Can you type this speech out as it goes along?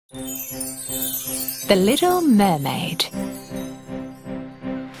The Little Mermaid.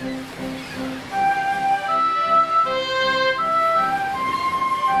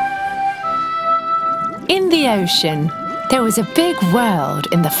 In the ocean, there was a big world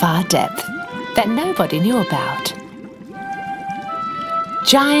in the far depth that nobody knew about.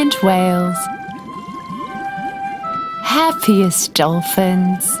 Giant whales, happiest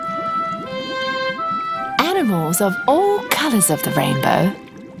dolphins, animals of all colours of the rainbow.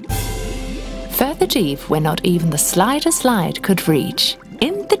 Further deep, where not even the slightest light could reach,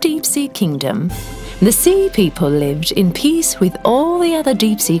 in the deep-sea kingdom, the sea people lived in peace with all the other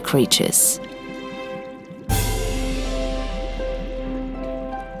deep-sea creatures.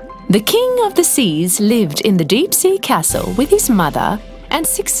 The king of the seas lived in the deep-sea castle with his mother and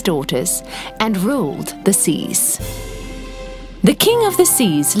 6 daughters and ruled the seas. The king of the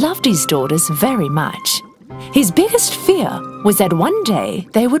seas loved his daughters very much. His biggest fear was that one day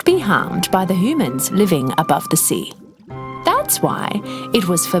they would be harmed by the humans living above the sea. That's why it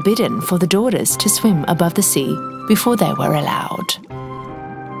was forbidden for the daughters to swim above the sea before they were allowed.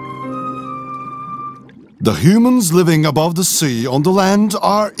 The humans living above the sea on the land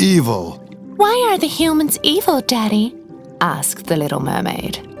are evil. Why are the humans evil, Daddy? Asked the Little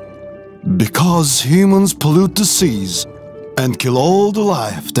Mermaid. Because humans pollute the seas and kill all the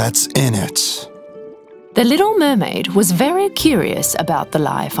life that's in it. The Little Mermaid was very curious about the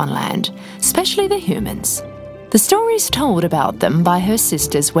life on land, especially the humans. The stories told about them by her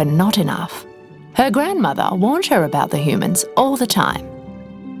sisters were not enough. Her grandmother warned her about the humans all the time.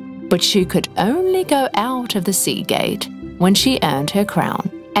 But she could only go out of the sea gate when she earned her crown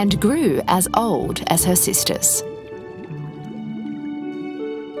and grew as old as her sisters.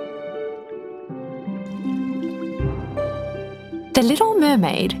 The Little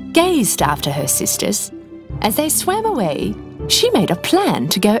Mermaid gazed after her sisters. As they swam away, she made a plan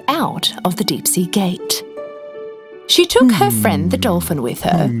to go out of the deep-sea gate. She took her friend the dolphin with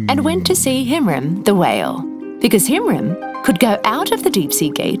her and went to see Himram the whale, because Himram could go out of the deep-sea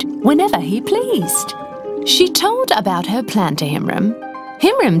gate whenever he pleased. She told about her plan to Himram.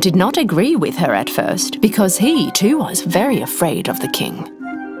 Himram did not agree with her at first because he too was very afraid of the king.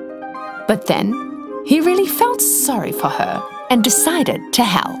 But then he really felt sorry for her and decided to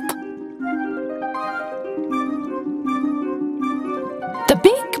help. The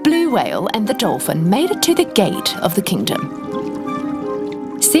big blue whale and the dolphin made it to the gate of the kingdom.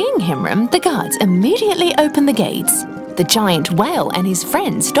 Seeing Himram, the guards immediately opened the gates. The giant whale and his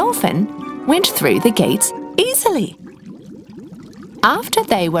friends, dolphin, went through the gates easily. After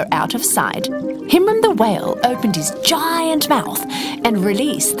they were out of sight, Himram the whale opened his giant mouth and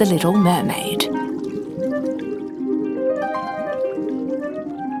released the Little Mermaid.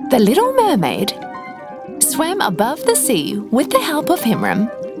 The Little Mermaid swam above the sea with the help of Himram.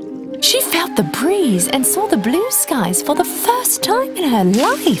 She felt the breeze and saw the blue skies for the first time in her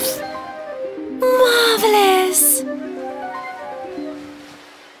life. Marvelous!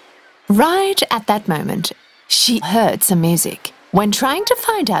 Right at that moment, she heard some music. When trying to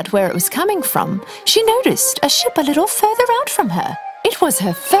find out where it was coming from, she noticed a ship a little further out from her. It was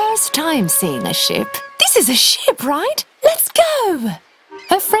her first time seeing a ship. This is a ship, right? Let's go!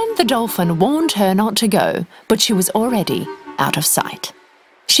 Her friend the dolphin warned her not to go, but she was already out of sight.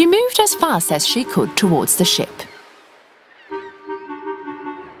 She moved as fast as she could towards the ship.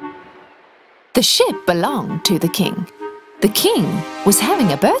 The ship belonged to the king. The king was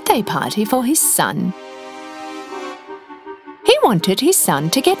having a birthday party for his son. He wanted his son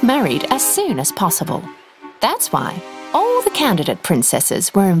to get married as soon as possible. That's why all the candidate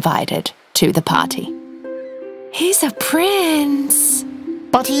princesses were invited to the party. He's a prince.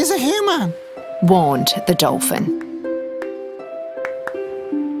 But he's a human, warned the dolphin.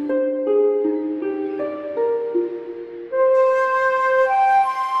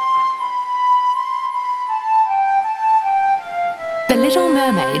 The Little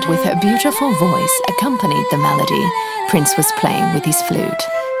Mermaid, with her beautiful voice, accompanied the melody Prince was playing with his flute.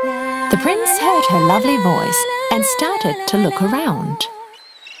 The prince heard her lovely voice and started to look around.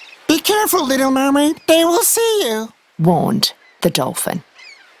 Be careful, Little Mermaid, they will see you, warned the dolphin.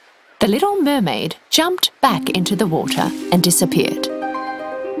 The Little Mermaid jumped back into the water and disappeared.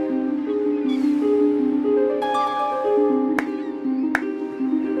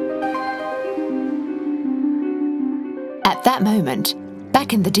 At that moment,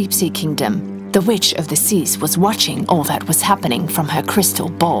 back in the deep-sea kingdom, the Witch of the Seas was watching all that was happening from her crystal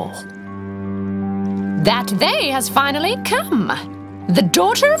ball. That day has finally come! The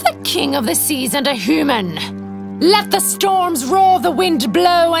daughter of the King of the Seas and a human! Let the storms roar, the wind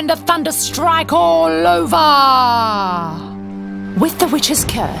blow, and the thunder strike all over! With the witch's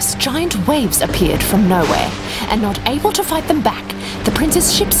curse, giant waves appeared from nowhere, and not able to fight them back, the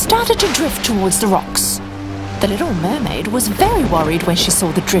prince's ship started to drift towards the rocks. The Little Mermaid was very worried when she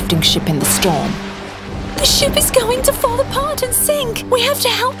saw the drifting ship in the storm. The ship is going to fall apart and sink! We have to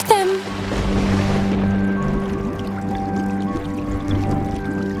help them!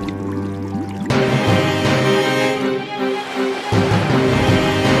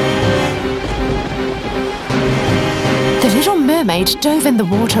 The Little Mermaid dove in the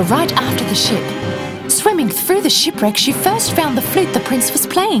water right after the ship. Swimming through the shipwreck, she first found the flute the prince was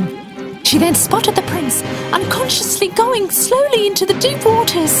playing. She then spotted the prince, unconsciously going slowly into the deep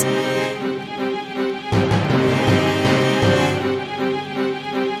waters.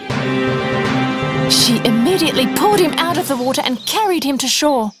 She immediately pulled him out of the water and carried him to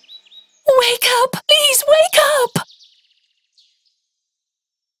shore. "Wake up! Please wake up!"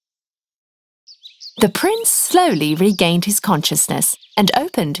 The prince slowly regained his consciousness and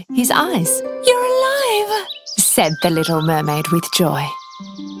opened his eyes. "You're alive!" said the Little Mermaid with joy.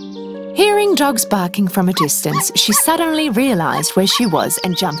 Hearing dogs barking from a distance, she suddenly realized where she was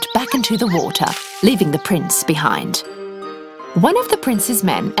and jumped back into the water, leaving the prince behind. One of the prince's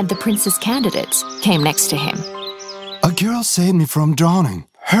men and the prince's candidates came next to him. A girl saved me from drowning.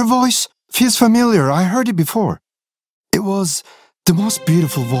 Her voice feels familiar. I heard it before. It was the most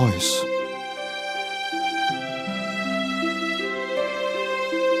beautiful voice.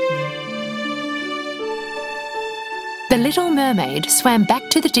 The Little Mermaid swam back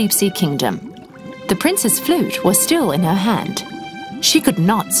to the deep-sea kingdom. The prince's flute was still in her hand. She could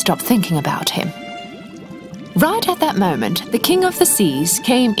not stop thinking about him. Right at that moment, the King of the Seas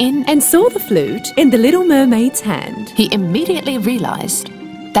came in and saw the flute in the Little Mermaid's hand. He immediately realized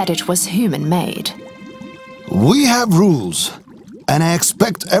that it was human-made. We have rules, and I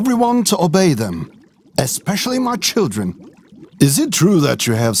expect everyone to obey them, especially my children. Is it true that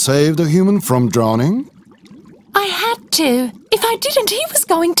you have saved a human from drowning? "I had to. If I didn't, he was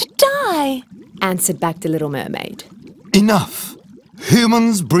going to die," answered back the Little Mermaid. Enough!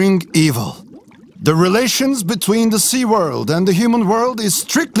 Humans bring evil. The relations between the sea world and the human world is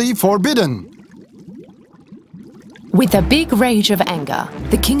strictly forbidden. With a big rage of anger,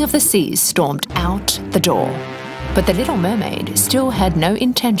 the King of the Seas stormed out the door. But the Little Mermaid still had no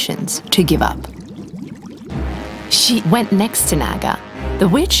intentions to give up. She went next to Naga, the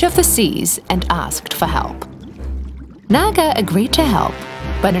Witch of the Seas, and asked for help. Naga agreed to help,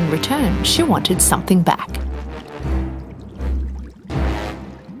 but in return she wanted something back.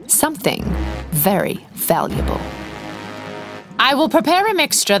 Something very valuable. "I will prepare a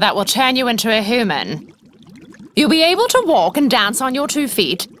mixture that will turn you into a human. You'll be able to walk and dance on your 2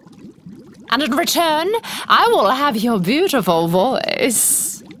 feet. And in return, I will have your beautiful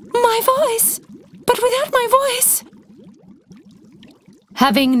voice." "My voice? But without my voice?"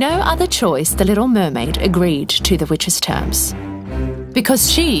 Having no other choice, the Little Mermaid agreed to the witch's terms.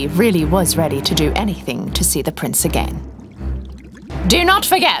 Because she really was ready to do anything to see the prince again. "Do not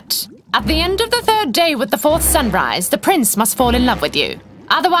forget, at the end of the 3rd day with the 4th sunrise, the prince must fall in love with you.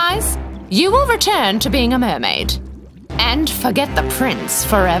 Otherwise, you will return to being a mermaid. And forget the prince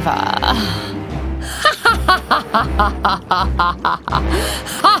forever."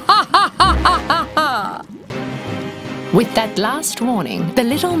 With that last warning, the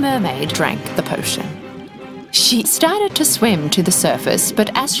Little Mermaid drank the potion. She started to swim to the surface, but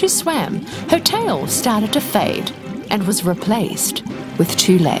as she swam, her tail started to fade and was replaced with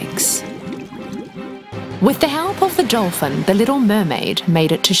 2 legs. With the help of the dolphin, the Little Mermaid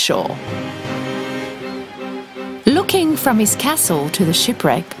made it to shore. Looking from his castle to the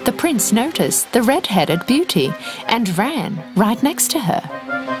shipwreck, the prince noticed the red-headed beauty and ran right next to her.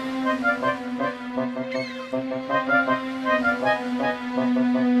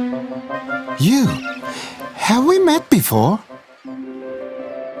 You, have we met before?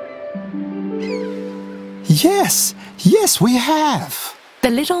 Yes, we have. The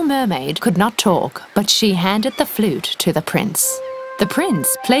Little Mermaid could not talk, but she handed the flute to the prince. The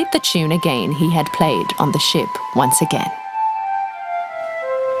prince played the tune again he had played on the ship once again.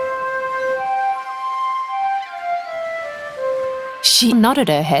 She nodded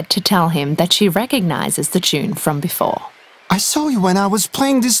her head to tell him that she recognizes the tune from before. I saw you when I was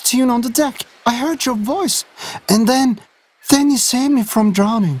playing this tune on the deck. I heard your voice, and then you saved me from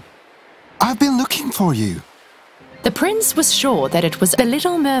drowning. I've been looking for you. The prince was sure that it was the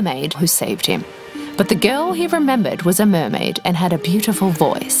Little Mermaid who saved him, but the girl he remembered was a mermaid and had a beautiful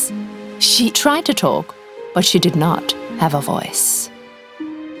voice. She tried to talk, but she did not have a voice.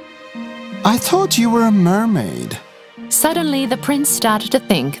 I thought you were a mermaid. Suddenly, the prince started to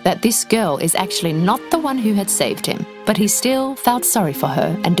think that this girl is actually not the one who had saved him, but he still felt sorry for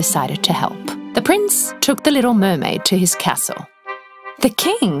her and decided to help. The prince took the little mermaid to his castle. The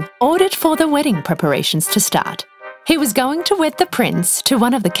king ordered for the wedding preparations to start. He was going to wed the prince to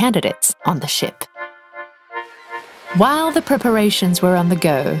one of the candidates on the ship. While the preparations were on the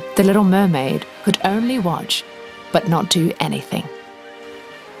go, the little mermaid could only watch, but not do anything.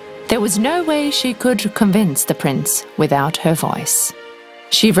 There was no way she could convince the prince without her voice.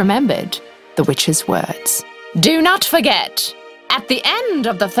 She remembered the witch's words. "Do not forget, at the end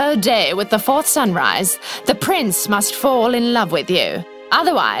of the 3rd day with the 4th sunrise, the prince must fall in love with you.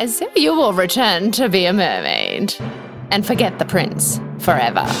 Otherwise, you will return to be a mermaid and forget the prince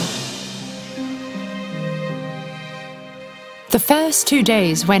forever." The first 2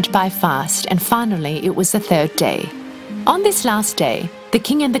 days went by fast, and finally it was the 3rd day. On this last day, the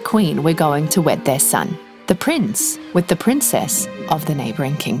king and the queen were going to wed their son, the prince with the princess of the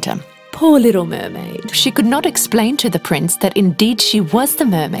neighboring kingdom. Poor little mermaid. She could not explain to the prince that indeed she was the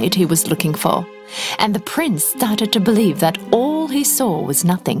mermaid he was looking for, and the prince started to believe that all he saw was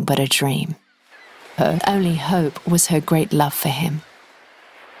nothing but a dream. Her only hope was her great love for him.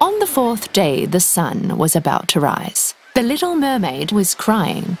 On the 4th day, the sun was about to rise. The little mermaid was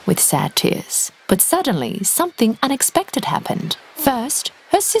crying with sad tears, but suddenly something unexpected happened. First,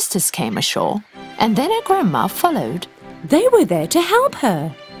 her sisters came ashore, and then her grandma followed. They were there to help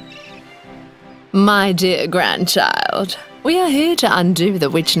her. "My dear grandchild, we are here to undo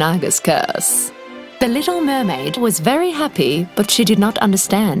the witch Naga's curse." The little mermaid was very happy, but she did not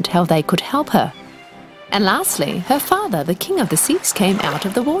understand how they could help her. And lastly, her father, the king of the seas, came out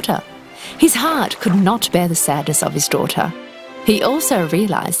of the water. His heart could not bear the sadness of his daughter. He also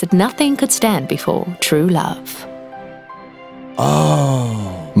realized that nothing could stand before true love.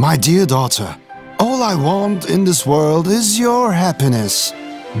 Oh, my dear daughter, all I want in this world is your happiness.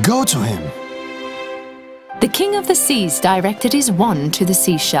 Go to him. The king of the seas directed his wand to the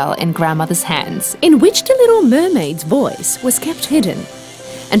seashell in grandmother's hands, in which the little mermaid's voice was kept hidden,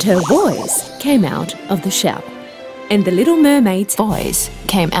 and her voice came out of the shell. And the little mermaid's voice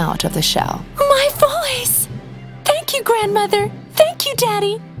came out of the shell. My voice! Thank you, grandmother. Thank you,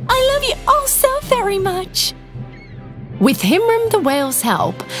 daddy. I love you all so very much. With Himram the whale's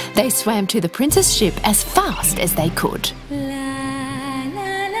help, they swam to the prince's ship as fast as they could.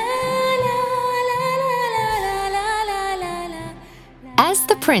 As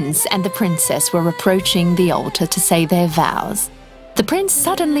the prince and the princess were approaching the altar to say their vows, the prince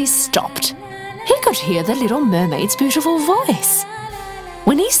suddenly stopped. He could hear the little mermaid's beautiful voice.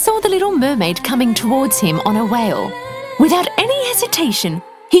 When he saw the little mermaid coming towards him on a whale, without any hesitation,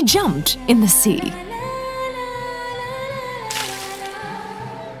 he jumped in the sea.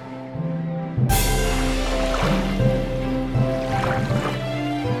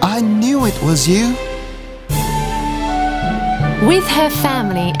 I knew it was you. With her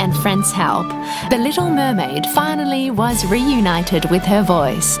family and friends' help, the little mermaid finally was reunited with her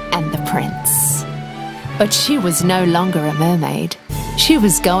voice and the prince. But she was no longer a mermaid. She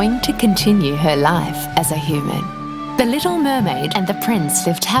was going to continue her life as a human. The little mermaid and the prince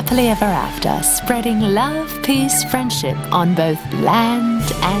lived happily ever after, spreading love, peace, friendship on both land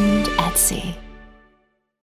and at sea.